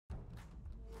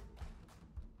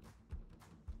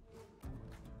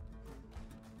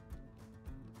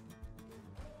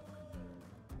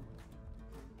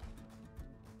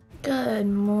Good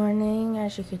morning.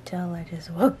 As you could tell, I just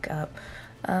woke up.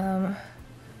 I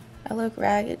look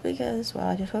ragged because, well,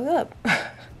 I just woke up.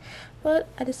 But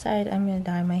I decided I'm going to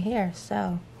dye my hair.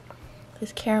 So,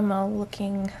 this caramel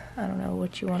looking, I don't know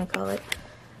what you want to call it,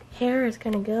 hair is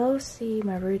going to go. See,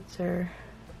 my roots are,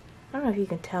 I don't know if you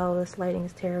can tell, this lighting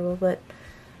is terrible, but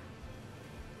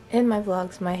in my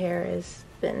vlogs, my hair has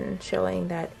been showing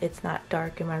that it's not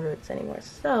dark in my roots anymore.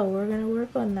 So, we're going to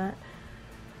work on that.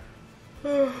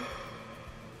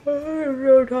 I'm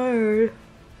so tired.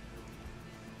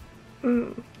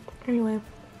 Anyway, I'm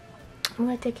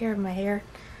gonna take care of my hair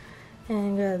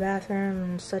and go to the bathroom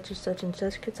and such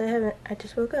because I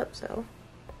just woke up, so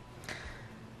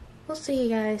we'll see you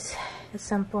guys at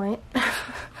some point.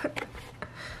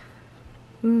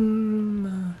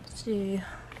 Let's see.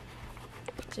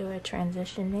 Do a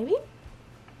transition maybe?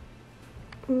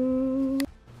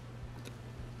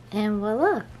 And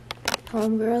voila!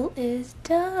 Homegirl is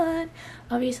done.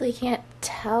 Obviously can't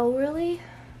tell really.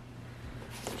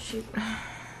 Shoot.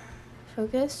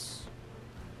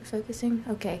 Focusing?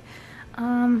 Okay.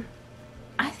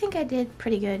 I think I did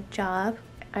pretty good job.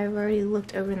 I've already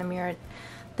looked over in the mirror.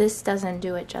 This doesn't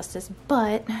do it justice,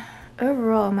 but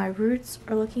overall my roots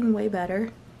are looking way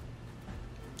better.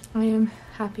 I am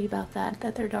happy about that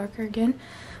they're darker again.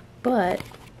 But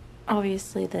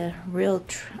obviously the real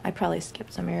I probably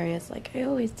skipped some areas like I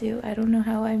always do. I don't know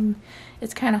how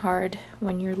it's kind of hard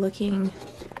when you're looking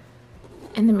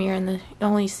in the mirror and you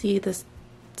only see this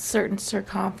certain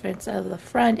circumference of the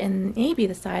front and maybe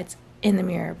the sides in the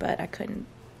mirror, but I couldn't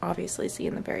obviously see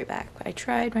in the very back. But I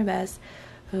tried my best.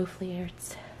 Hopefully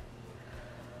it's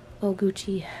all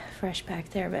Gucci fresh back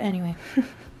there, but anyway.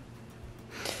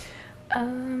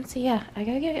 So yeah, I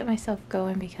gotta get myself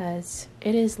going because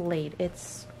it is late.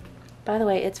 By the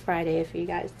way, it's Friday if you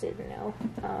guys didn't know.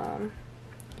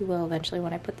 You will eventually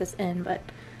when I put this in, but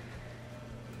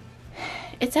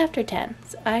it's after 10,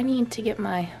 so I need to get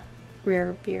my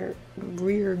rear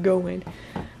going.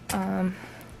 But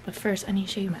first I need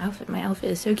to show you my outfit. My outfit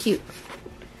is so cute.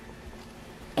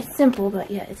 It's simple,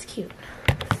 but yeah, it's cute.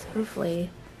 So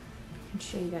hopefully I can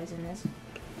show you guys in this.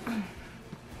 You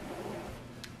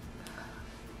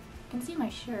can see my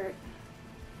shirt,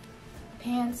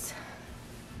 pants.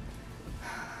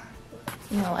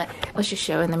 You know what? Let's just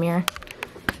show in the mirror.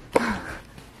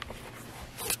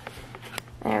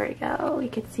 There we go. You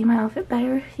can see my outfit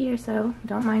better here, so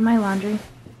don't mind my laundry.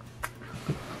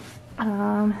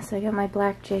 So I got my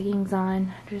black jeggings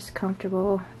on, just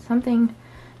comfortable.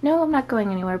 No, I'm not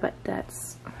going anywhere, but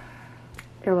that's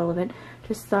irrelevant.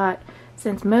 Just thought,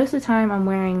 since most of the time I'm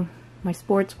wearing my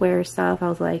sportswear stuff, I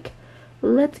was like,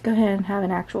 let's go ahead and have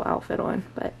an actual outfit on.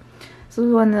 But this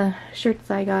is one of the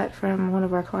shirts I got from one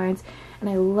of our clients, and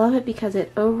I love it because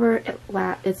it's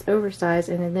oversized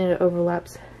and then it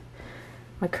overlaps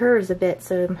my curves a bit,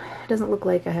 so it doesn't look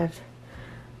like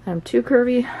I'm too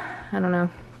curvy. I don't know.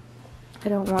 I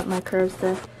don't want my curves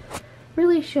to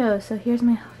really show. So here's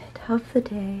my outfit of the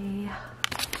day.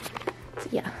 So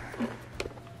yeah.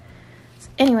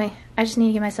 So anyway, I just need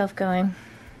to get myself going.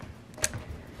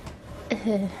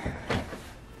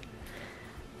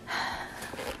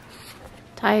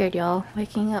 Tired, y'all.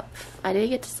 Waking up. I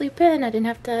did get to sleep in. I didn't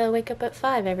have to wake up at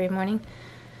 5 every morning.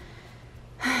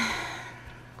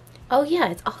 Oh yeah,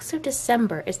 it's also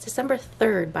December. It's December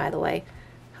 3rd, by the way.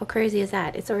 How crazy is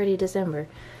that? It's already December.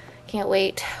 Can't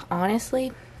wait.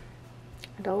 Honestly,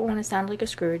 I don't want to sound like a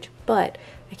Scrooge, but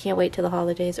I can't wait till the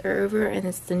holidays are over and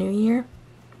it's the new year.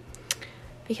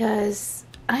 Because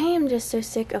I am just so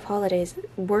sick of holidays.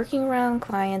 Working around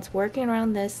clients, working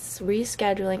around this,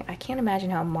 rescheduling. I can't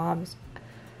imagine how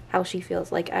she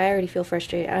feels. Like, I already feel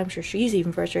frustrated. I'm sure she's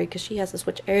even frustrated because she has to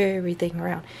switch everything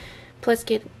around. Plus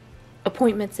get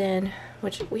appointments in,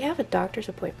 which we have a doctor's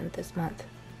appointment this month.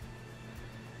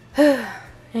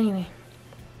 Anyway,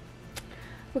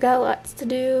 we got lots to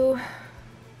do,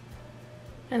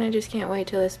 and I just can't wait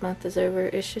till this month is over.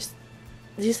 It's just,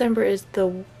 December is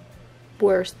the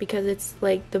worst because it's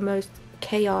like the most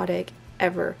chaotic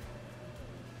ever.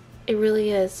 It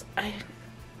really is.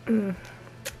 And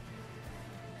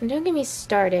don't get me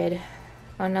started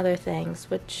on other things,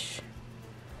 which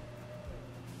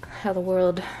how the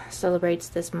world celebrates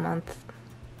this month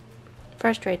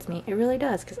frustrates me. It really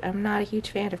does, because I'm not a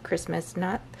huge fan of Christmas.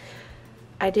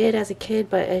 I did as a kid,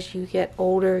 but as you get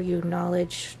older, you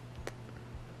acknowledge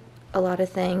a lot of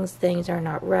things. Things are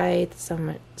not right.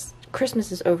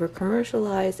 Christmas is over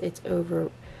commercialized. It's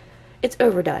overdone.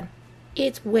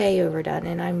 It's way overdone,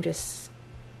 and I'm just,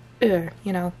 you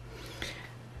know.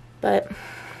 But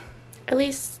at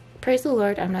least, praise the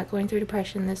Lord, I'm not going through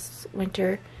depression this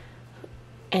winter.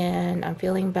 And I'm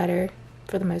feeling better.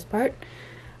 for the most part.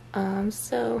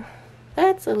 So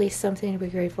that's at least something to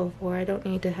be grateful for. I don't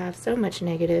need to have so much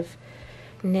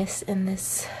negativeness in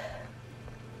this.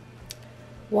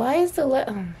 Why is the oh my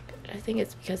God, I think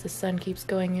it's because the sun keeps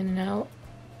going in and out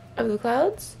of the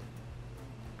clouds.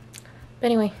 But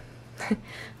anyway,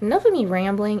 enough of me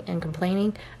rambling and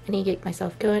complaining. I need to get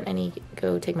myself going. I need to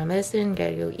go take my medicine,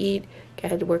 gotta go eat,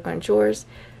 gotta work on chores.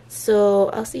 So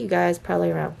I'll see you guys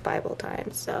probably around Bible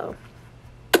time. So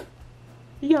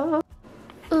yeah.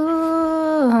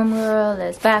 Ooh, homegirl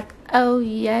is back. Oh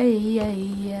yeah, yeah,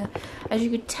 yeah. As you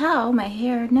could tell, my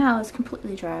hair now is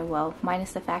completely dry. Well,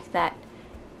 minus the fact that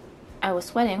I was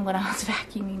sweating when I was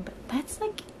vacuuming, but that's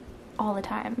like all the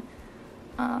time.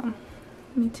 Let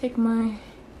me take my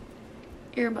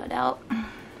earbud out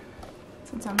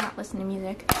since I'm not listening to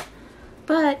music.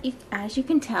 But as you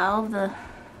can tell,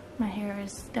 my hair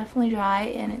is definitely dry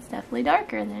and it's definitely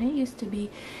darker than it used to be,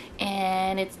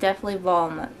 and it's definitely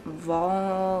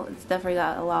it's definitely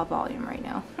got a lot of volume right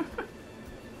now.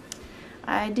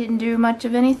 I didn't do much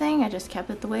of anything. I just kept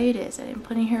it the way it is. I didn't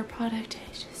put any hair product.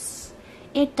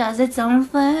 It does its own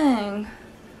thing.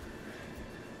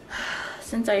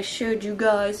 Since I showed you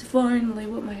guys finally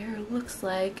what my hair looks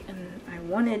like, and I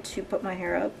wanted to put my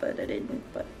hair up, but I didn't,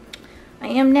 but I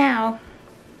am now,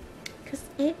 because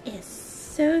it is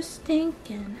so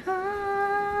stinking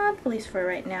hot, at least for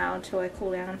right now, until I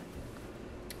cool down.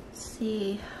 Let's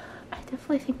see, I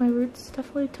definitely think my roots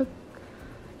definitely took,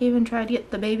 even tried to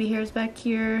get the baby hairs back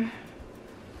here.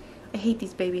 I hate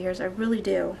these baby hairs, I really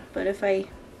do, but if I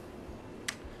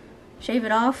shave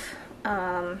it off,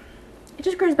 it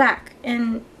just grows back,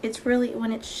 and it's really,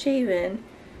 when it's shaven,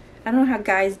 I don't know how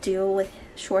guys deal with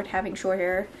having short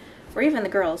hair, or even the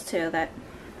girls too that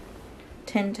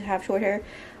tend to have short hair.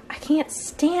 I can't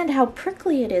stand how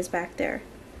prickly it is back there.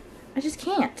 I just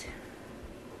can't.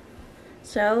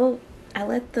 So I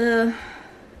let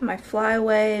my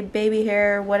flyaway baby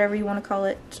hair, whatever you want to call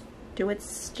it,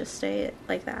 just stay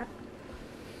like that.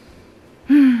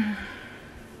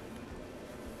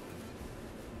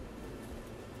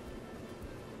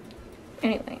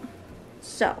 Anyway,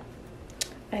 so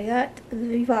I got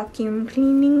the vacuum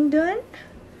cleaning done.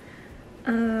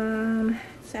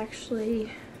 It's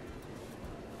actually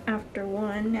after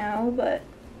 1 now, but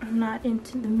I'm not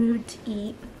into the mood to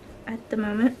eat at the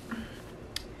moment,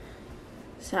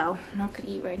 so I'm not gonna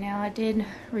eat right now. I did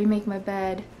remake my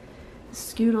bed.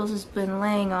 Scoodles has been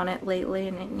laying on it lately,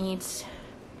 and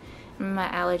my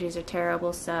allergies are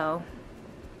terrible, so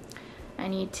I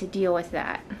need to deal with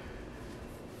that.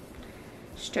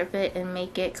 Strip it and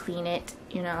make it, clean it,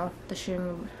 you know,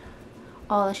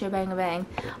 all the shebang-a-bang.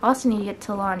 Also need to get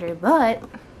to laundry, but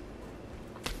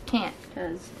can't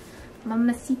because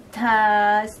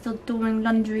Mamacita is still doing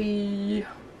laundry.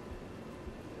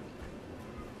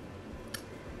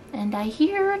 And I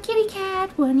hear a kitty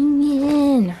cat wanting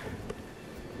in.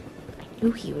 I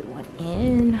knew he would want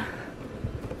in.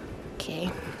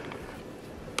 Okay.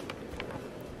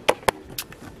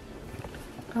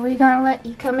 Are we gonna let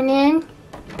you coming in?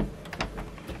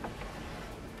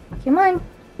 Come on.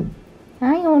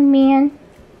 Hi, old man.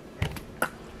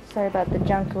 Sorry about the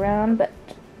junk around, but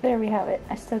there we have it.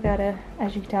 I still gotta,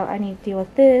 as you can tell, I need to deal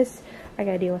with this. I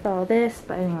gotta deal with all this,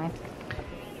 but anyway.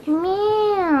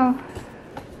 Meow.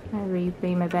 I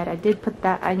remade my bed. I did put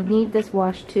that, I need this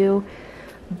washed too,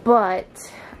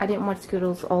 but I didn't want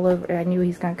Scoodles all over. I knew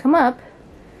he's gonna come up.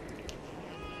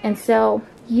 And so,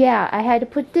 yeah, I had to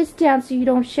put this down so you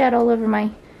don't shed all over my,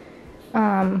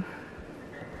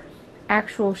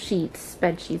 actual sheets,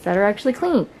 bed sheets that are actually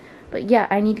clean. But yeah,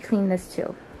 I need to clean this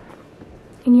too.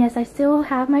 And yes, I still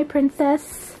have my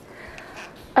princess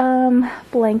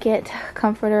blanket,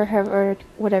 comforter, or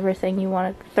whatever thing you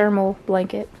want, a thermal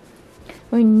blanket.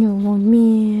 Oh no, old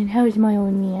man, how's my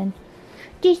old man?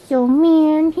 This old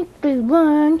man, he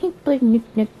plays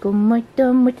knick-knack on my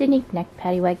thumb with a knick-knack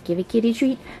paddywhack, give a kitty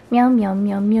treat, meow meow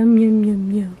meow meow meow meow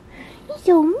meow. He's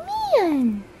old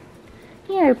man.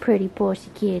 You're a pretty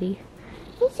bossy kitty.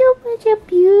 He's such a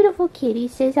beautiful kitty. He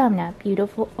says I'm not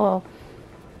beautiful. Oh,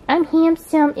 I'm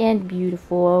handsome and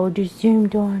beautiful all at the same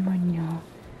time. I know.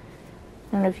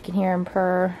 I don't know if you can hear him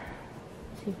purr.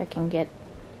 Let's see if I can get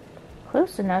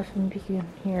close enough and you can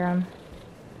hear him.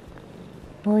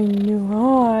 I know,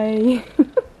 hi.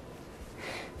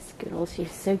 Scoodles,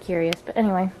 she's so curious. But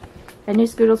anyway, I knew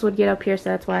Scoodles would get up here, so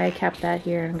that's why I kept that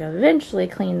here. I'm going to eventually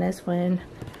clean this when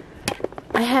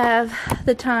I have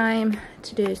the time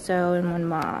to do so, and when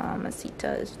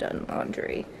Mamacita is done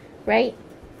laundry. Right?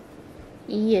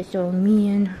 Yes, old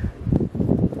man.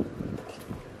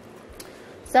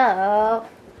 So,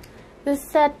 this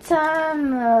is that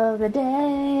time of the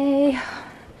day.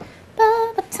 Bye.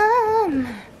 time.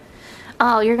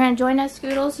 Oh, you're going to join us,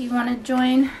 Scoodles? You want to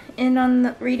join in on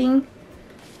the reading?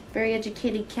 Very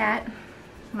educated cat.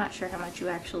 I'm not sure how much you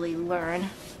actually learn.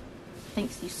 I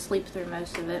think you sleep through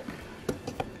most of it.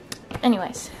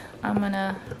 Anyways, I'm going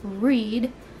to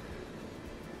read,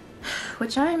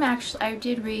 which I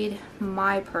did read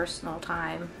my personal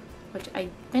time, which I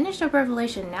finished up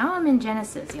Revelation. Now I'm in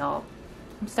Genesis, y'all.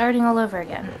 I'm starting all over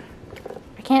again.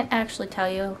 I can't actually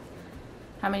tell you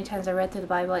how many times I read through the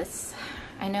Bible.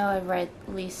 I know I've read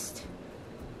at least,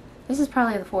 this is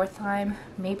probably the 4th time,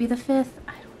 maybe the 5th.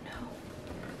 I don't know.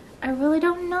 I really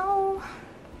don't know.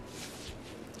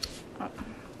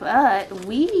 But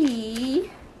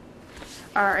we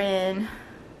are in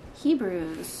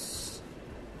Hebrews.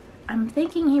 I'm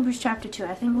thinking Hebrews chapter 2.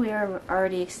 I think we are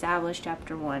already established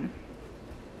chapter 1.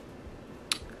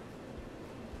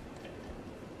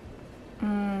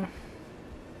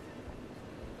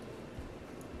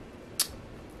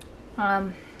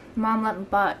 Mom let me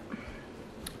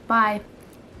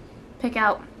pick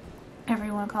out, whatever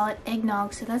you want to call it,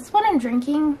 eggnog. So that's what I'm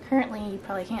drinking. Currently, you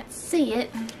probably can't see it,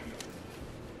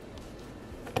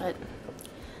 but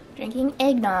drinking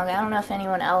eggnog. I don't know if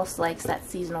anyone else likes that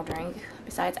seasonal drink.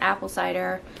 Besides apple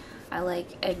cider, I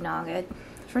like eggnog.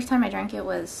 First time I drank it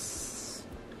was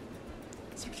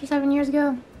 6 or 7 years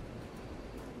ago.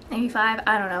 Maybe 5,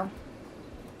 I don't know.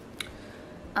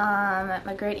 At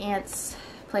my great aunt's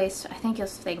place. I think it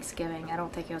was Thanksgiving. I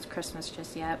don't think it was Christmas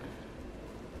just yet.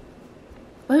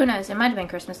 But who knows? It might have been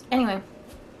Christmas. Anyway,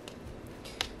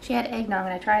 she had eggnog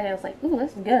and I tried it. I was like, ooh,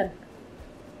 this is good.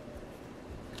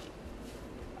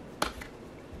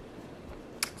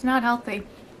 It's not healthy.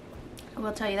 I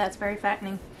will tell you that. It's very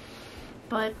fattening.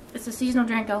 But it's a seasonal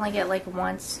drink. I only get like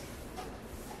once.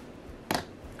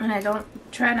 And I don't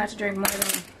try not to drink more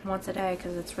than once a day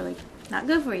because it's really not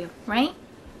good for you, right?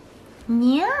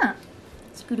 Yeah.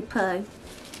 Scooter pug.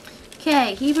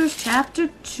 Okay, Hebrews chapter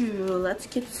 2. Let's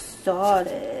get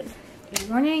started. A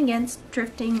warning against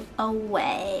drifting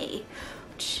away,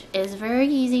 which is very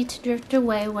easy to drift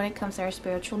away when it comes to our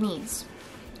spiritual needs.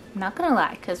 I'm not gonna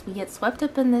lie, because we get swept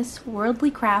up in this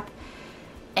worldly crap,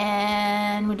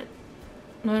 and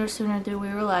no sooner do we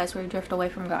realize we drift away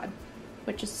from God,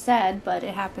 which is sad, but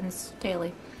it happens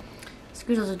daily.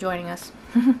 Scoodles is joining us.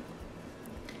 You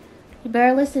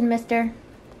better listen, mister.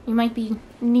 You might be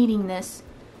needing this.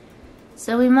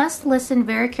 So we must listen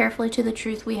very carefully to the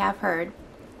truth we have heard,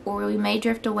 or we may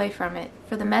drift away from it.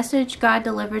 For the message God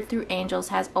delivered through angels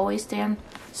has always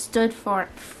stood firm,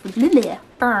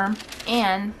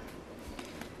 and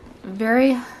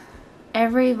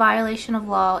every violation of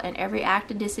law and every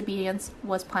act of disobedience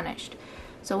was punished.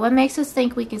 So what makes us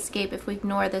think we can escape if we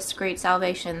ignore this great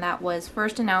salvation that was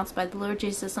first announced by the Lord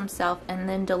Jesus himself and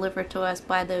then delivered to us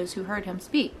by those who heard him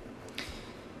speak?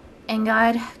 And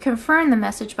God confirmed the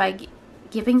message by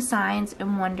giving signs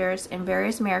and wonders and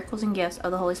various miracles and gifts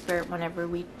of the Holy Spirit whenever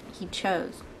he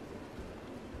chose.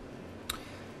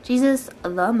 Jesus,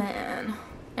 the man.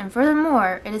 And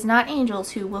furthermore, it is not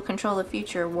angels who will control the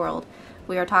future world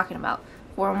we are talking about.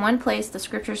 For in one place the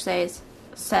scripture says,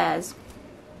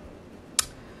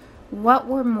 what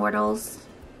were mortals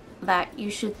that you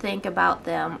should think about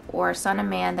them, or a son of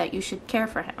man that you should care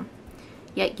for him?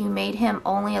 Yet you made him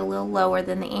only a little lower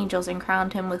than the angels and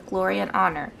crowned him with glory and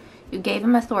honor. You gave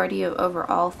him authority over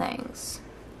all things.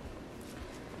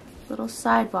 Little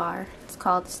sidebar. It's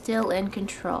called Still in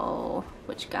Control,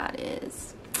 which God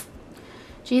is.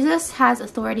 Jesus has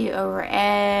authority over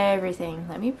everything.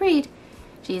 Let me read.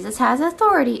 Jesus has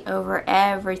authority over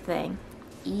everything.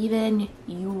 Even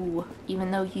you.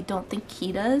 Even though you don't think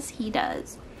he does, he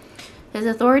does. His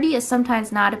authority is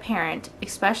sometimes not apparent,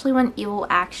 especially when evil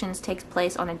actions take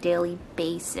place on a daily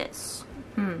basis.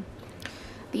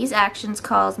 These actions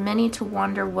cause many to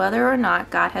wonder whether or not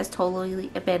God has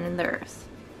totally abandoned the earth.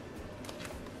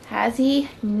 Has he?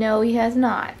 No, he has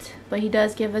not. But he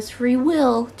does give us free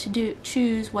will to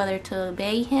choose whether to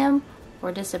obey him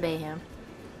or disobey him.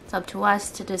 It's up to us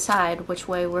to decide which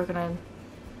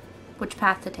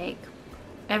path to take.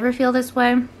 Ever feel this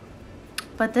way?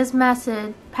 But this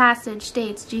passage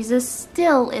states Jesus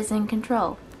still is in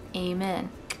control. Amen.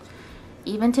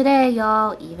 Even today,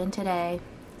 y'all, even today.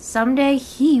 Someday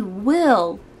he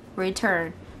will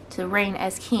return to reign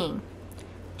as king.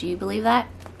 Do you believe that?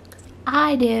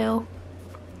 I do.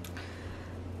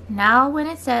 Now when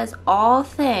it says all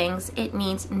things, it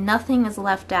means nothing is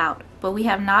left out. But we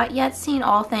have not yet seen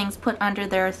all things put under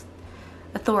their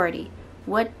authority.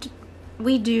 What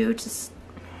we do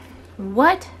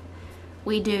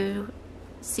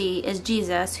see is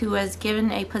Jesus, who was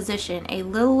given a position a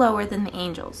little lower than the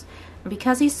angels. And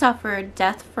because he suffered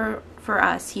death for for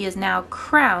us, he is now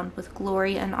crowned with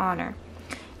glory and honor.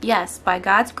 Yes, by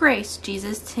God's grace,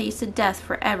 Jesus tasted death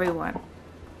for everyone.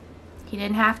 He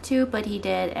didn't have to, but he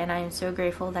did, and I am so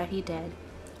grateful that he did.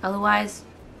 Otherwise,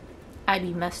 I'd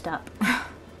be messed up.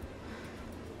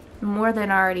 More than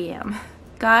I already am.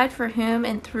 God, for whom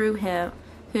and through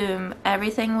whom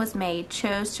everything was made,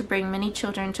 chose to bring many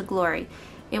children to glory.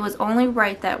 It was only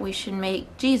right that we should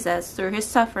make Jesus, through his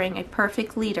suffering, a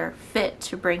perfect leader, fit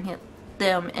to bring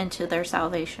them into their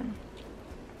salvation.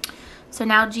 So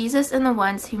now Jesus and the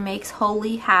ones he makes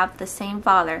holy have the same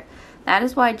Father. That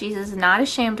is why Jesus is not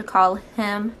ashamed to call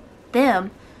them,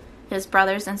 his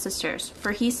brothers and sisters.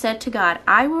 For he said to God,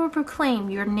 I will proclaim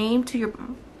your name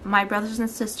to my brothers and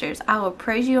sisters. I will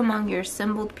praise you among your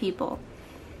assembled people.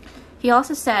 He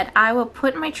also said, I will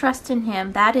put my trust in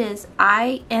him, that is,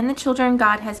 I and the children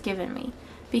God has given me.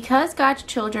 Because God's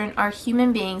children are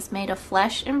human beings made of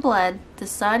flesh and blood, the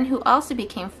Son who also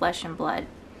became flesh and blood.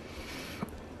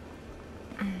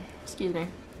 Excuse me.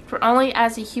 For only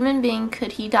as a human being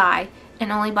could he die, and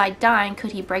only by dying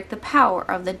could he break the power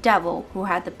of the devil who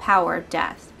had the power of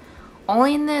death.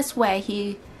 Only in this way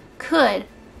he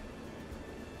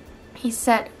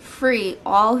set free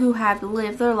all who have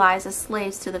lived their lives as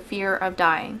slaves to the fear of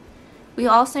dying. We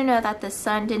also know that the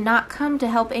Son did not come to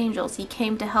help angels. He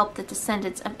came to help the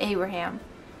descendants of Abraham,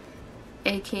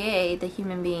 aka the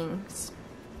human beings.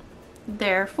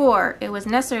 Therefore, it was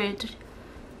necessary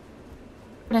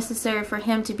for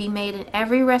him to be made in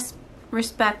every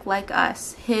respect like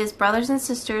us, his brothers and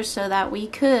sisters, so that we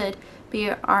could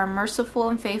be our merciful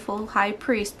and faithful high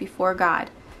priest before God.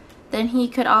 Then he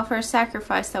could offer a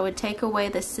sacrifice that would take away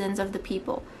the sins of the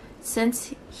people.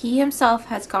 Since he himself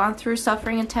has gone through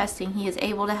suffering and testing, he is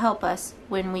able to help us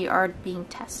when we are being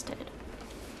tested.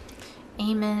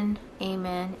 Amen,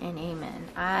 amen, and amen.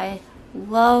 I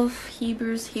love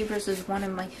Hebrews. Hebrews is one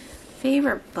of my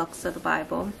favorite books of the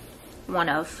Bible. One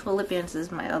of. Philippians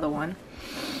is my other one.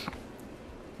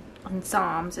 And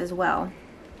Psalms as well.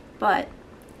 But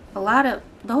the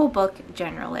whole book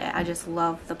generally, I just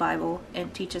love the Bible.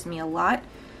 It teaches me a lot.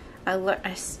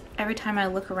 Every time I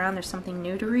look around, there's something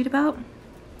new to read about.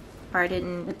 Or I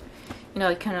didn't,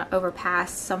 it kind of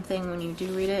overpass something when you do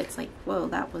read it. It's like, whoa,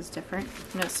 that was different.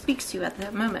 It speaks to you at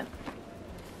that moment.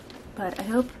 But I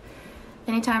hope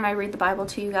anytime I read the Bible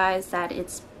to you guys that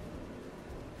it's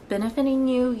benefiting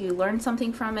you, you learn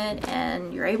something from it,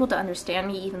 and you're able to understand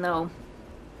me, even though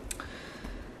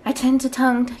I tend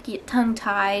to get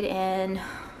tongue-tied and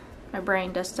my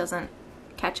brain just doesn't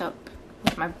catch up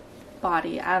with my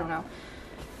body. I don't know.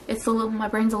 My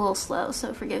brain's a little slow,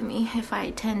 so forgive me if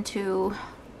I tend to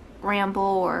ramble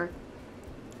or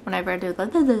whenever I do blah,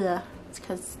 blah, blah, blah. It's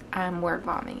because I'm word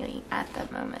vomiting at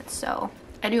that moment. So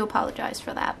I do apologize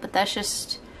for that, but that's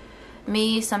just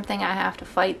me, something I have to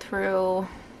fight through.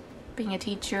 Being a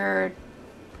teacher,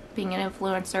 being an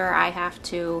influencer, I have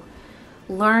to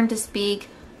learn to speak,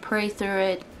 pray through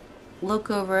it, look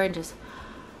over and just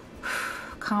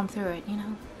calm through it,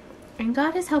 And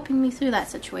God is helping me through that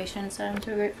situation, so I'm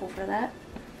so grateful for that.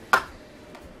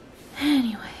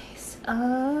 Anyways,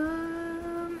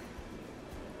 I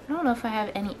don't know if I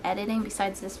have any editing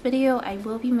besides this video. I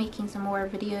will be making some more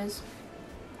videos.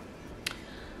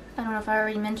 I don't know if I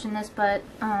already mentioned this, but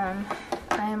I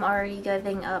am already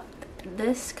giving up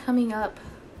this coming up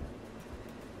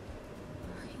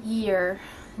year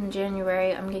in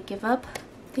January. I'm going to give up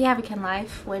the African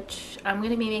life, which I'm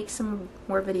going to be making some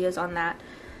more videos on that.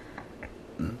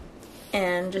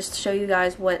 And just show you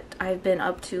guys what I've been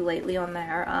up to lately on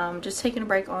there. Just taking a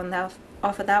break on that,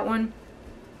 off of that one.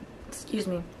 Excuse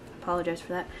me. Apologize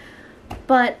for that.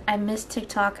 But I miss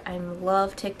TikTok. I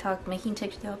love TikTok. Making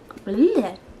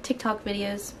TikTok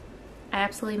videos. I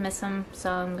absolutely miss them.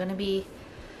 So I'm going to be...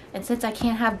 And since I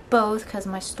can't have both because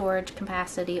my storage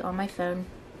capacity on my phone...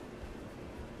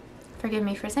 Forgive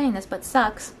me for saying this, but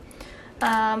sucks.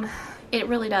 It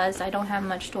really does. I don't have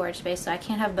much storage space, so I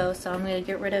can't have both, so I'm going to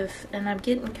get rid of... And I'm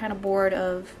getting kind of bored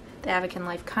of the African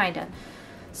life, kinda.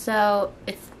 So,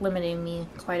 it's limiting me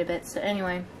quite a bit. So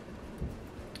anyway,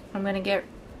 I'm going to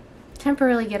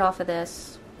temporarily get off of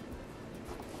this.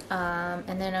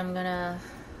 And then I'm going to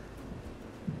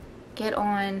get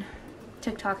on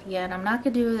TikTok again. I'm not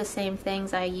going to do the same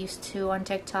things I used to on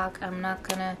TikTok. I'm not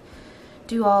going to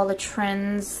do all the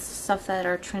trends, stuff that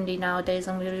are trendy nowadays.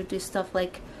 I'm going to do stuff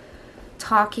like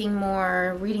talking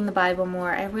more, reading the Bible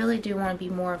more. I really do want to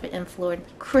be more of an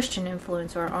Christian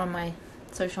influencer on my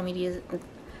social medias,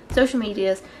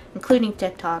 including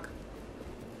TikTok.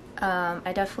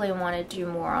 I definitely want to do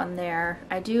more on there.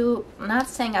 I'm not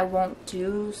saying I won't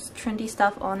do trendy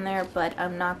stuff on there, but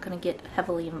I'm not going to get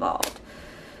heavily involved.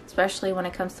 especially when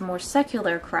it comes to more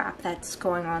secular crap that's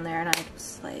going on there. And I'm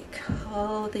just like,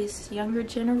 oh, this younger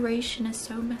generation is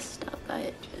so messed up.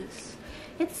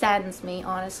 It saddens me,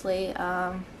 honestly,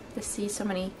 to see so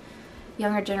many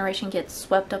younger generation get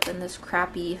swept up in this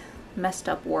crappy, messed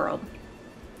up world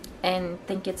and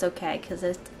think it's okay, because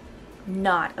it's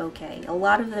not okay. A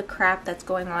lot of the crap that's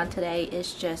going on today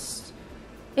is just,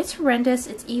 it's horrendous,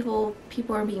 it's evil.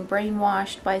 People are being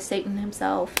brainwashed by Satan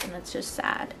himself, and it's just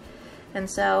sad. And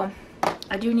so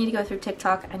I do need to go through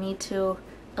TikTok. I need to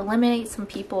eliminate some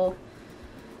people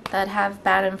that have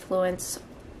bad influence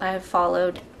I have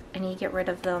followed. I need to get rid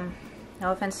of them.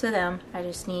 No offense to them. I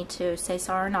just need to say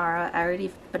sayonara. I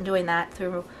already been doing that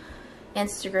through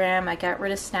Instagram. I got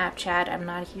rid of Snapchat. I'm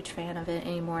not a huge fan of it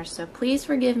anymore. So please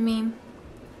forgive me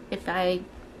if I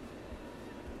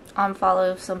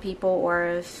unfollow some people or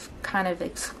have kind of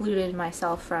excluded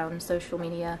myself from social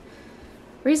media.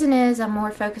 Reason is I'm more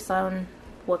focused on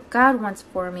what God wants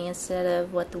for me instead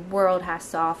of what the world has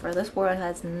to offer. This world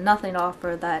has nothing to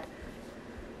offer that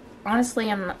honestly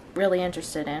I'm not really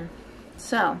interested in.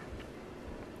 So,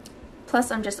 plus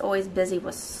I'm just always busy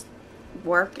with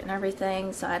work and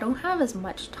everything, so I don't have as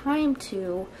much time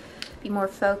to be more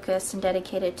focused and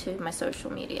dedicated to my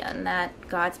social media. And that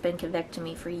God's been convicting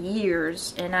me for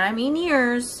years, and I mean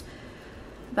years,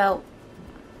 about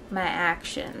my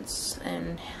actions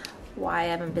and why I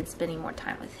haven't been spending more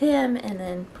time with Him, and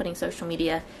then putting social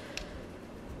media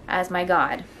as my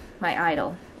God, my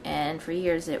idol. And for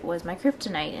years it was my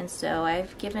kryptonite. And so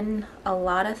I've given a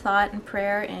lot of thought and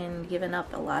prayer and given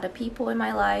up a lot of people in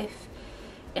my life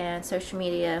and social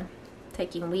media,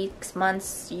 taking weeks,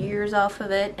 months, years off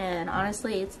of it, and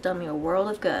honestly it's done me a world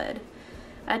of good.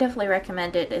 I definitely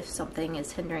recommend it if something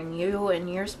is hindering you in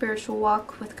your spiritual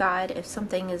walk with God. If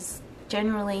something is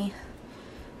generally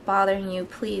bothering you,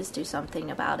 please do something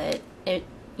about it.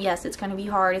 Yes, it's going to be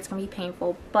hard, it's going to be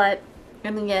painful, but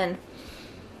in the end,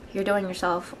 you're doing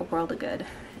yourself a world of good.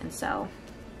 And so,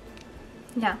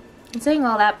 yeah. And saying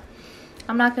all that,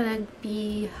 I'm not going to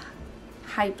be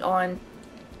hyped on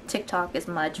TikTok as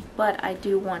much, but I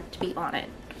do want to be on it.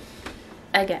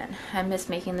 Again, I miss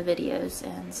making the videos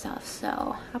and stuff,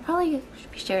 so I'll probably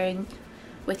be sharing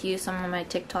with you some of my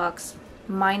TikToks,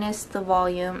 minus the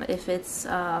volume. If it's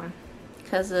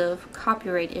because of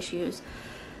copyright issues,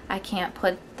 I can't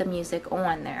put the music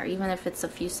on there, even if it's a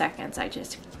few seconds. I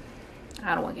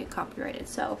don't want to get copyrighted,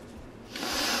 so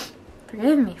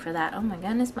forgive me for that. Oh my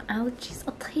goodness, my allergies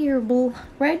are terrible.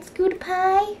 Right, Scooter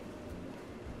Pie?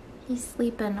 He's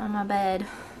sleeping on my bed.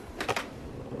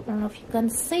 I don't know if you can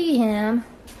see him.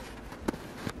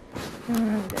 Oh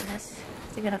my goodness.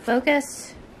 Is it gonna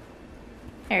focus?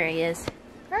 There he is.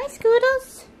 Hi,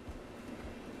 Scootles.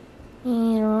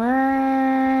 He's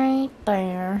right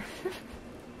there.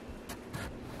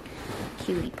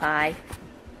 Cutie pie.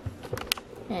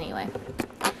 Anyway.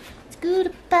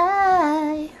 Scooter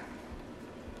Pie.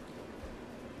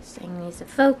 This thing needs to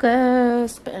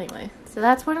focus. But anyway, so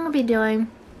that's what I'm gonna be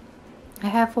doing. I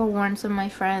have forewarned some of my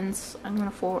friends.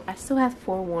 I still have to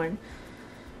forewarn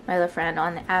my other friend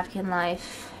on the African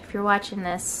life. If you're watching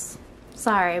this,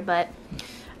 sorry, but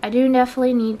I do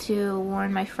definitely need to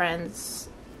warn my friends,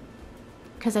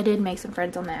 because I did make some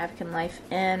friends on the African life,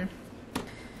 and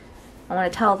I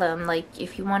want to tell them, like,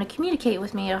 if you want to communicate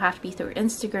with me, it'll have to be through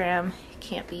Instagram. It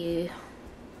can't be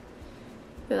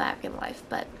through the African life.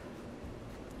 But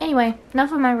anyway,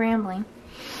 enough of my rambling.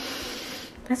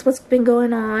 That's what's been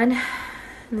going on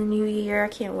in the new year. I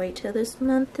can't wait till this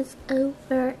month is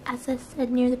over, as I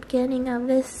said near the beginning of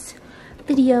this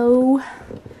video.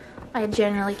 I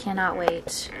generally cannot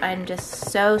wait. I'm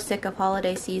just so sick of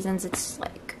holiday seasons. It's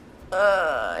like,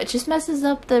 it just messes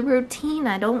up the routine.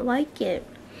 I don't like it.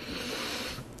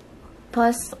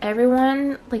 Plus,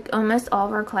 everyone, like almost all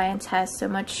of our clients, has so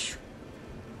much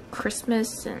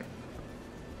Christmas and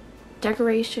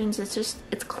decorations.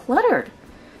 It's cluttered.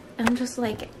 And I'm just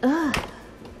like, ugh.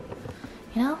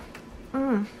 You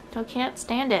know? I can't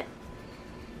stand it.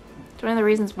 It's one of the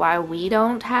reasons why we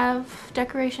don't have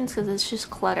decorations, because it's just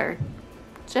clutter.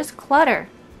 It's just clutter.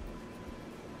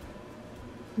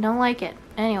 Don't like it.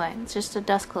 Anyway, it's just a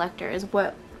dust collector is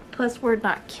what. Plus, we're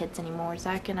not kids anymore.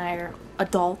 Zach and I are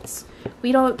adults.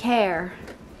 We don't care.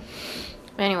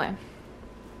 Anyway.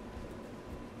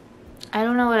 I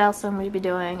don't know what else I'm going to be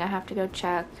doing. I have to go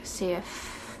check, see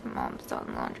if Mom's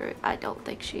done laundry. I don't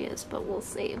think she is, but we'll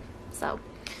see. So,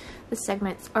 this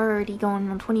segment's already going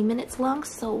on 20 minutes long,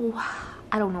 so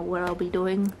I don't know what I'll be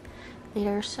doing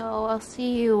later. So, I'll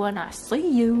see you when I see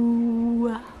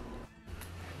you.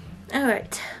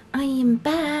 Alright, I am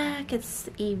back. It's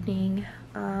the evening.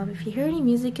 If you hear any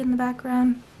music in the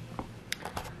background,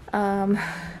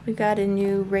 We got a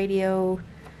new radio,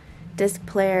 disc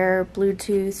player,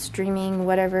 Bluetooth, streaming,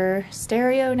 whatever,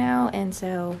 stereo now, and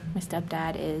so my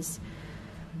stepdad is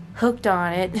hooked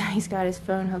on it. He's got his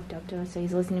phone hooked up to it, so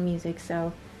he's listening to music.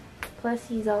 So plus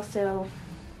he's also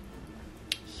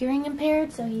hearing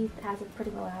impaired, so he has it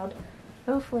pretty loud.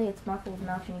 Hopefully it's muffled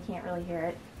enough and you can't really hear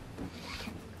it.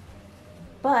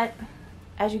 But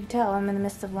as you can tell, I'm in the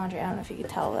midst of laundry. I don't know if you can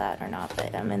tell that or not,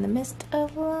 but I'm in the midst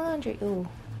of laundry. Ooh,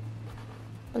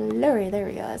 blurry. There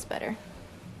we go. That's better.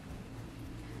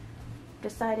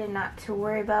 Decided not to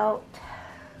worry about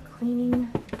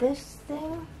cleaning this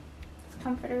thing. It's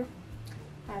comforter.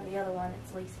 I have the other one.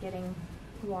 It's at least getting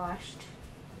washed.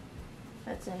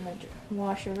 That's in the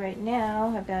washer right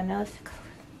now. I've got another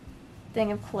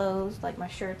thing of clothes, like my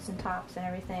shirts and tops and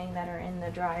everything, that are in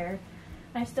the dryer.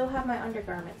 I still have my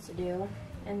undergarments to do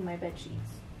and my bed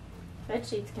sheets. Bed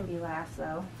sheets can be last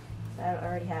though. I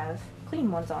already have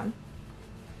clean ones on.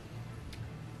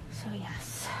 So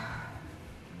yes.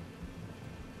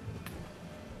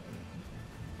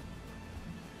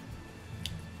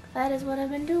 That is what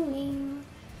I've been doing.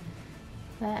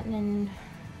 That, and then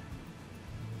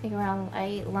I think I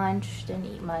ate lunch, didn't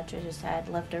eat much. I just had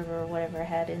leftover whatever I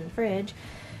had in the fridge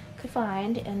could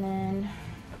find, and then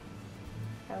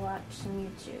I watched some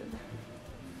YouTube.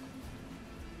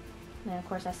 And then of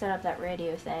course I set up that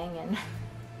radio thing, and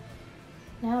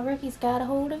now Ricky's got a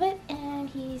hold of it and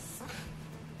he's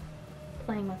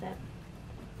playing with it.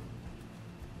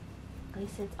 At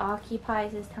least it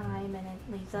occupies his time and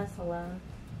it leaves us alone.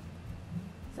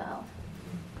 So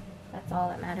that's all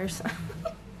that matters.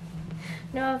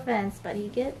 No offense, but he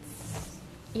gets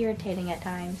irritating at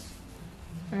times.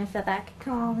 And if that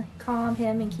could calm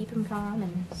him and keep him calm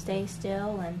and stay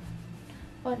still and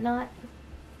whatnot,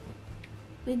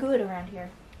 we good around here.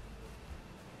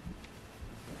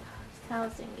 This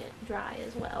towels didn't get dry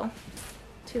as well.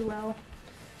 Too well.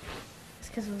 It's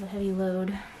because of the heavy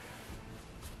load.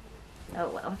 Oh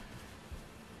well.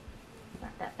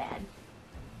 Not that bad.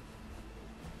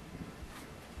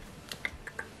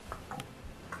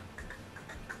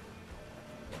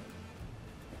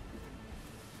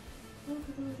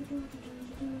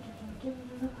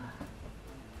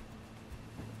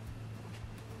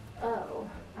 Oh,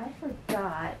 I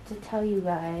forgot to tell you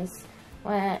guys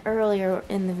earlier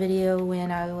in the video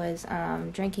when I was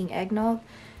drinking eggnog.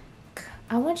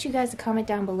 I want you guys to comment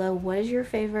down below, what is your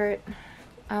favorite,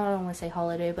 I don't want to say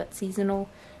holiday, but seasonal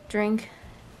drink,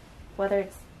 whether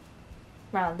it's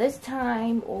around this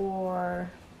time or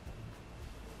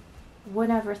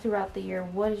whenever throughout the year.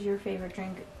 What is your favorite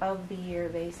drink of the year,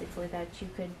 basically, that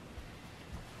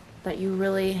you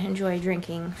really enjoy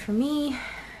drinking? For me,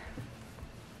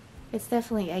 it's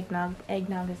definitely eggnog.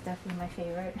 Eggnog is definitely my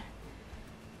favorite.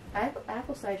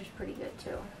 Apple cider is pretty good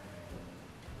too.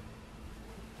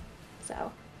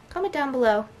 So comment down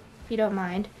below if you don't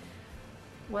mind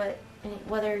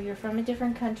whether you're from a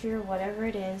different country or whatever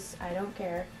it is. I don't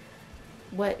care.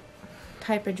 What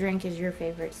type of drink is your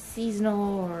favorite,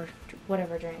 seasonal or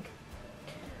whatever drink?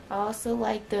 I also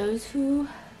like those who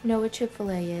know what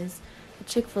Chick-fil-A is.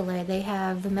 Chick-fil-A, they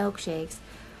have the milkshakes.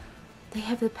 They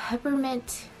have the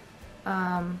peppermint,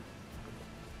 so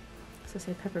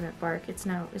say peppermint bark. It's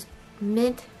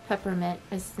mint peppermint.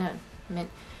 It's not mint.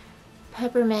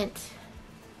 Peppermint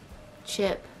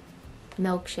chip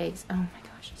milkshakes. Oh my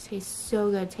gosh, it tastes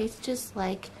so good. It tastes just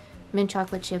like mint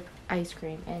chocolate chip ice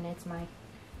cream, and it's my,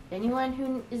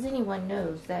 anyone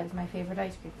knows that is my favorite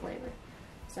ice cream flavor.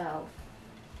 So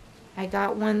I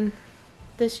got one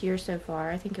this year so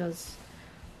far. I think it was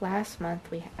last month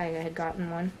I had gotten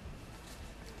one.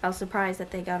 I was surprised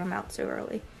that they got them out so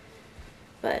early,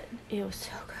 but it was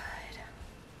so good.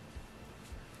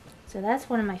 So that's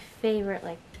one of my favorite,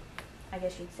 like, I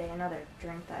guess you'd say another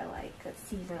drink that I like that's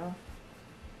seasonal.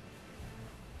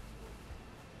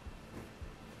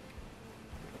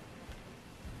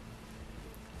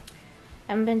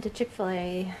 I haven't been to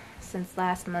Chick-fil-A since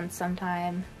last month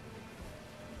sometime.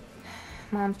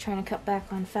 Mom's trying to cut back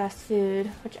on fast food,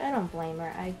 which I don't blame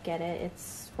her. I get it.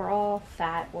 We're all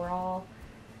fat. We're all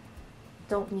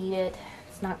don't need it.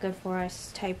 It's not good for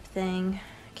us type thing.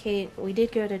 Kate, we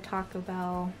did go to Taco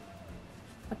Bell.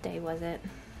 What day was it?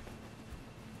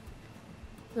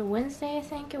 Was it Wednesday, I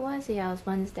think it was? Yeah, it was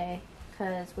Wednesday.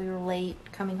 Because we were late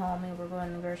coming home. We were going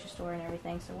to the grocery store and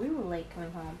everything. So we were late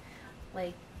coming home.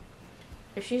 Like,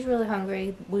 if she's really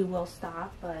hungry, we will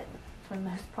stop. But for the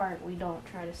most part, we don't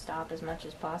try to stop as much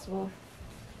as possible.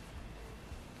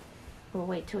 We'll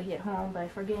wait till we get home. But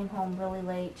if we're getting home really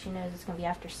late, she knows it's going to be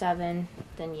after 7.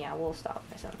 Then yeah, we'll stop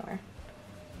by somewhere.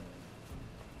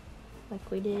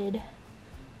 Like we did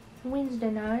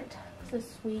Wednesday night.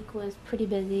 This week was pretty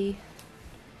busy.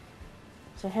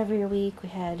 It's a heavier week. We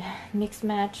had mixed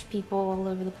match people all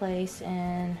over the place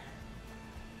and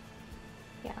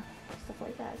yeah, stuff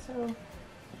like that. So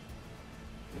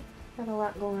got a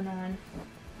lot going on.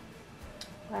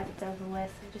 Glad it's over with.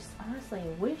 I just honestly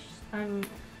wish, I'm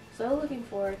so looking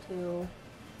forward to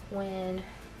when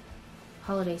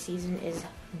holiday season is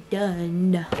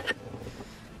done.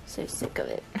 So sick of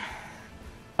it.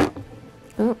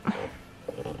 Oop.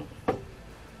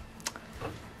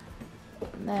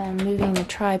 Then moving the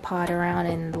tripod around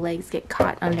and the legs get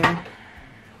caught under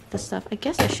the stuff. I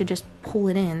guess I should just pull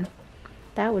it in.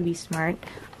 That would be smart.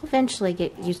 I'll eventually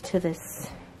get used to this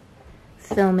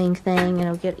filming thing and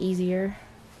it'll get easier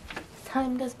as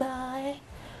time goes by.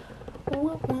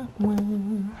 Wah, wah, wah.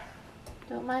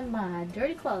 Don't mind my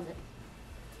dirty closet.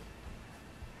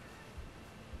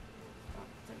 Oh,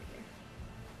 it's over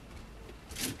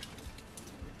here.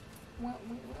 Wah,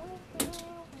 wah, wah, wah.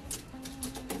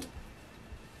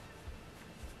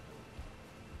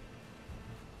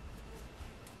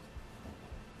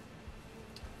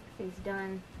 He's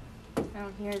done. I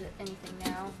don't hear anything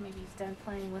now. Maybe he's done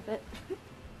playing with it.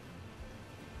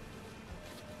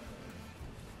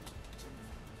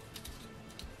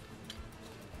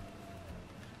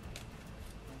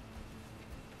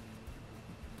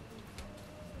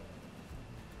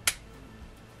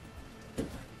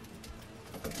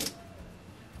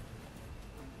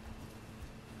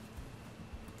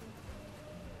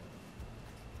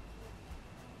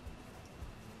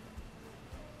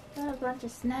 Got a bunch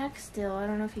of snacks still. I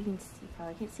don't know if you can see. You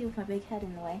probably can't see with my big head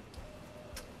in the way.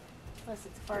 Plus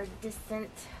it's far distant.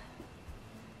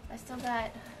 I still got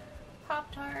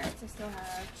Pop-Tarts. I still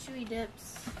have chewy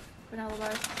dips, granola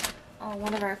bars. Oh,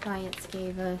 one of our clients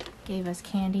gave us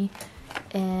candy,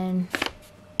 and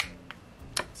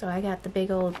so I got the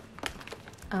big old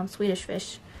Swedish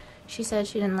fish. She said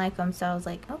she didn't like them, so I was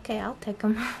like, okay, I'll take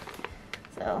them.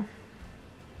 So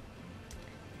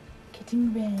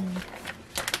getting red.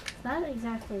 Not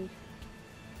exactly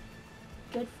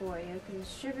good for you because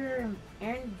it's sugar and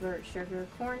invert sugar,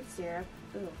 corn syrup,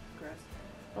 ugh, gross,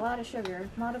 a lot of sugar,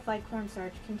 modified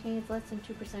cornstarch, contains less than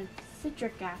 2%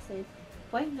 citric acid,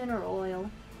 white mineral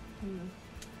oil,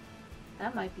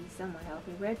 that might be somewhat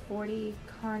healthy, red 40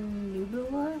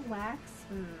 carnubula wax,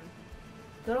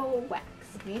 good old wax,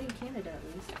 made in Canada at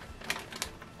least.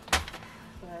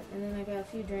 And then I got a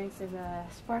few drinks of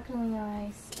sparkling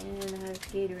ice, and I have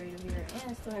Gatorade over here,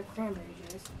 and I still have cranberry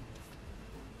juice.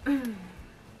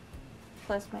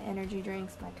 Plus my energy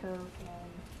drinks, my Coke,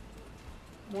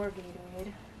 and more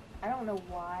Gatorade. I don't know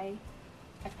why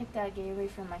I picked out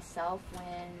Gatorade for myself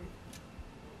when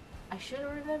I should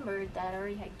have remembered that I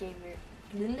already had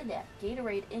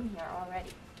Gatorade in here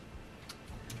already.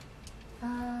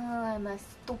 I'm a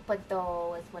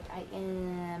stupido is what I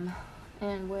am.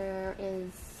 And where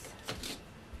is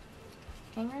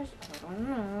hangers? I don't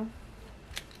know.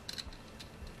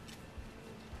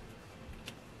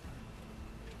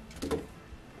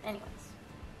 Anyways.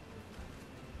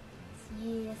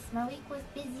 Yes, my week was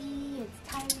busy. It's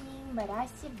tiring, but I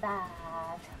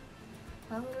survived.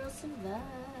 Homegirl survived.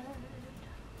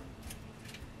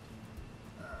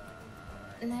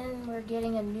 And then we're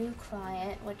getting a new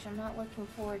client, which I'm not looking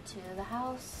forward to. The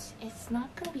house, it's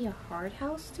not going to be a hard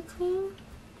house to clean,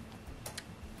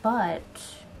 but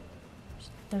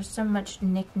there's so much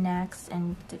knickknacks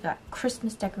and they got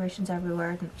Christmas decorations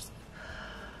everywhere.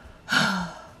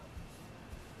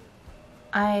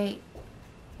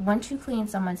 Once you clean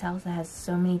someone's house that has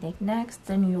so many knickknacks,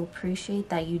 then you'll appreciate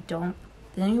that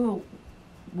then you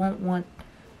won't want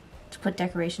to put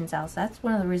decorations out. So that's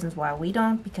one of the reasons why we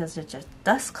don't, because it's just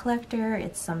dust collector.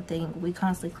 It's something we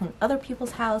constantly clean other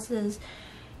people's houses.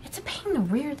 It's a pain in the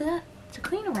rear to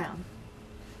clean around.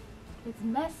 It's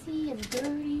messy, it's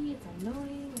dirty, it's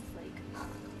annoying, it's like,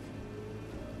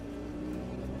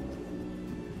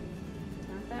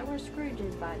 not that we're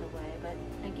Scrooges, by the way, but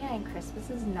again, Christmas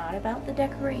is not about the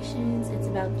decorations, it's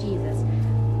about Jesus.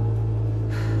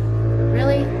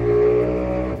 Really?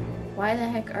 Why the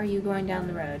heck are you going down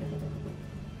the road?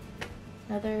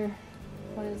 Another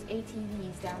one of those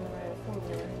ATVs down the road,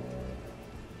 four-wheeler.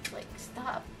 Like,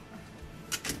 stop.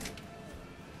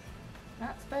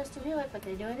 Not supposed to do it, but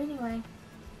they do it anyway.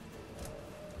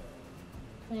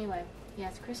 Anyway,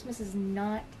 yes, Christmas is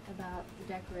not about the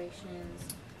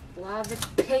decorations. A lot of it's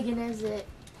paganistic.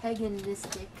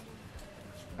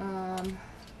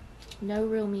 No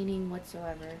real meaning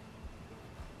whatsoever.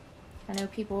 I know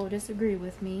people will disagree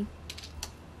with me,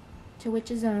 to which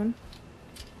his own,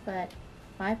 but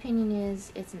my opinion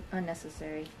is it's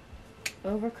unnecessary,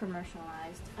 over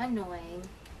commercialized, annoying.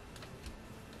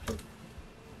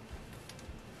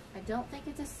 don't think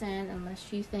it's a sin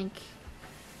unless you think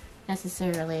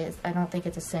necessarily I don't think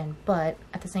it's a sin, but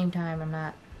at the same time I'm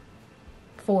not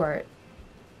for it,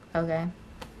 okay,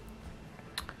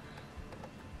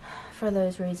 for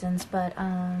those reasons. But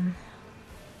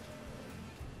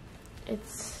it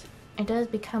does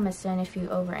become a sin if you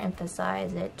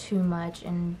overemphasize it too much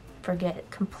and forget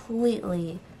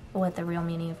completely what the real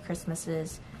meaning of Christmas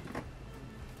is. What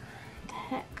the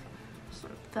heck?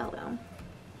 Something fell down.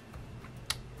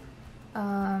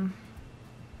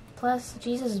 Plus,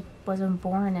 Jesus wasn't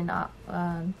born in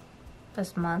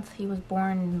this month. He was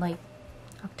born in like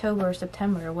October or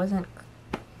September. It wasn't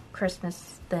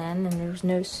Christmas then, and there was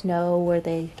no snow where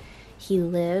he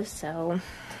lives. So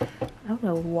I don't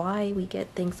know why we get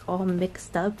things all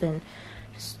mixed up and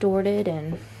distorted,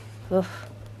 and ugh.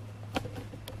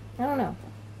 I don't know.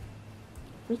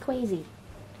 We crazy.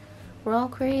 We're all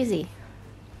crazy.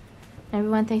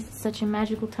 Everyone thinks it's such a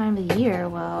magical time of the year.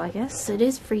 Well, I guess it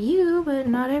is for you, but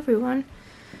not everyone.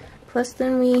 Plus,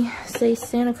 then we say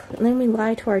then we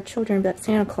lie to our children that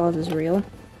Santa Claus is real.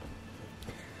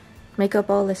 Make up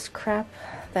all this crap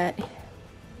that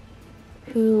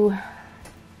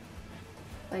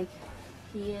like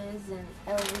he is, and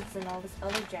elves and all this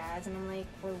other jazz, and I'm like,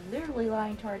 we're literally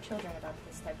lying to our children about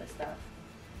this type of stuff.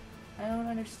 I don't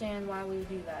understand why we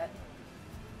do that.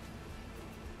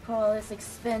 Put all this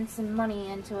expense and money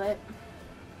into it.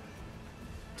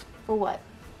 For what?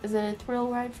 Is it a thrill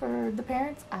ride for the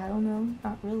parents? I don't know.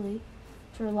 Not really.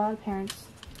 For a lot of parents.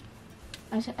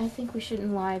 I think we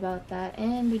shouldn't lie about that.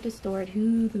 And we distort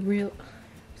who the real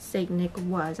Saint Nick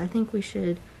was. I think we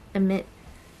should admit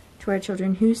to our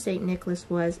children who Saint Nicholas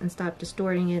was and stop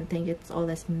distorting it and think it's all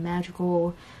this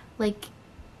magical. Like,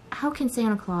 how can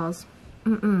Santa Claus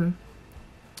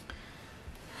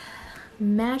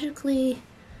magically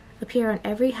appear on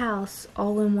every house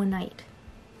all in one night?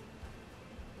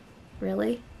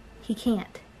 Really? He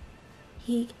can't.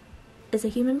 He is a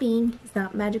human being. He's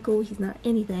not magical. He's not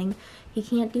anything. He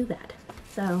can't do that.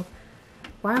 So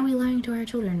why are we lying to our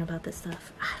children about this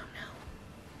stuff? I don't know.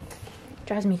 It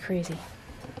drives me crazy.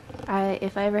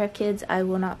 If I ever have kids, I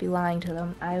will not be lying to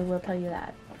them. I will tell you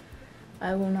that.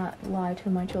 I will not lie to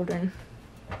my children.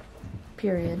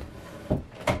 Period.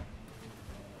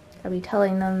 I'll be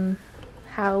telling them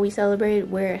how we celebrate,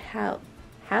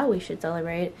 how we should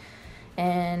celebrate,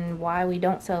 and why we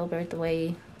don't celebrate the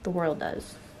way the world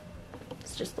does.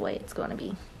 It's just the way it's going to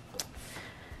be.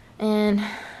 And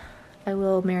I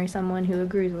will marry someone who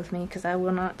agrees with me, because I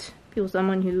will not be with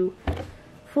someone who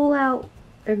full out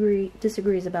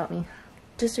disagrees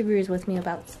with me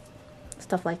about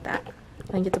stuff like that.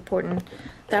 I think it's important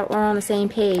that we're on the same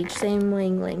page, same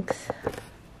wavelength.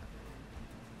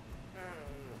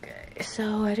 Okay,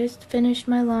 so I just finished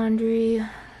my laundry,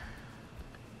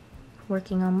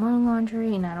 working on more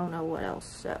laundry, and I don't know what else,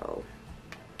 so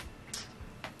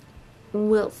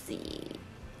we'll see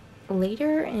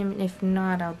later, and if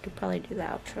not, I'll probably do the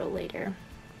outro later.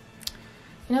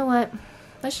 You know what?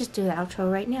 Let's just do the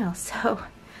outro right now. So,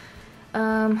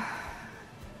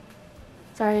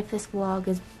 sorry if this vlog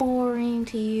is boring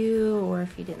to you, or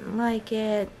if you didn't like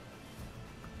it.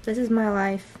 This is my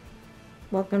life.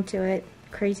 Welcome to it.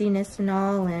 Craziness and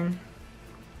all, and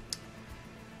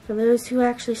for those who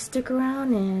actually stick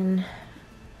around and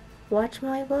watch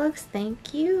my vlogs,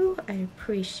 thank you. I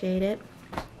appreciate it.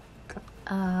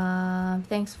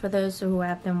 Thanks for those who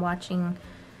have been watching,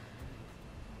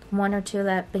 one or two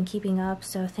that have been keeping up,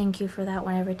 so thank you for that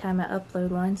one every time I upload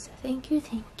one. So thank you,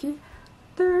 thank you,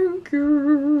 thank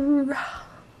you.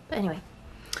 But anyway,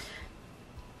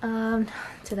 to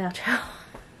the outro.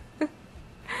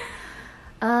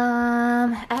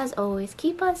 As always,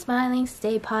 keep on smiling,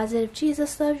 stay positive.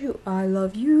 Jesus loves you, I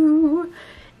love you,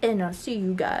 and I'll see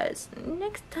you guys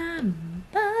next time.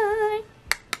 Bye.